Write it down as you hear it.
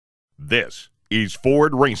This is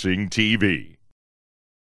Ford Racing TV.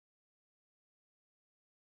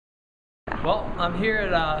 Well, I'm here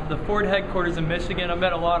at the Ford headquarters in Michigan. I've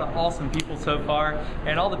met a lot of awesome people so far,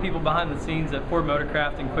 and all the people behind the scenes at Ford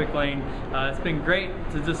Motorcraft and Quick Lane. It's been great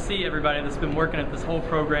to just see everybody that's been working at this whole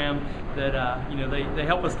program. That they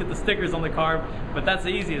help us get the stickers on the car, but that's the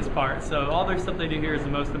easiest part. So all their stuff they do here is the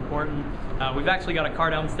most important. We've actually got a car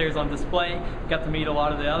downstairs on display. Got to meet a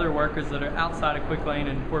lot of the other workers that are outside of Quick Lane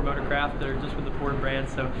and Ford Motorcraft that are just with the Ford brand.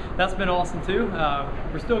 So that's been awesome too.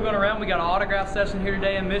 We're still going around. We got an autograph session here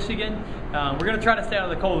today in Michigan. We're going to try to stay out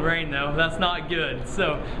of the cold rain though. That's not good.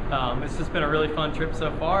 So it's just been a really fun trip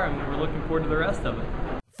so far, and we're looking forward to the rest of it.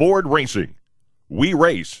 Ford Racing. We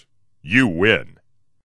race, you win.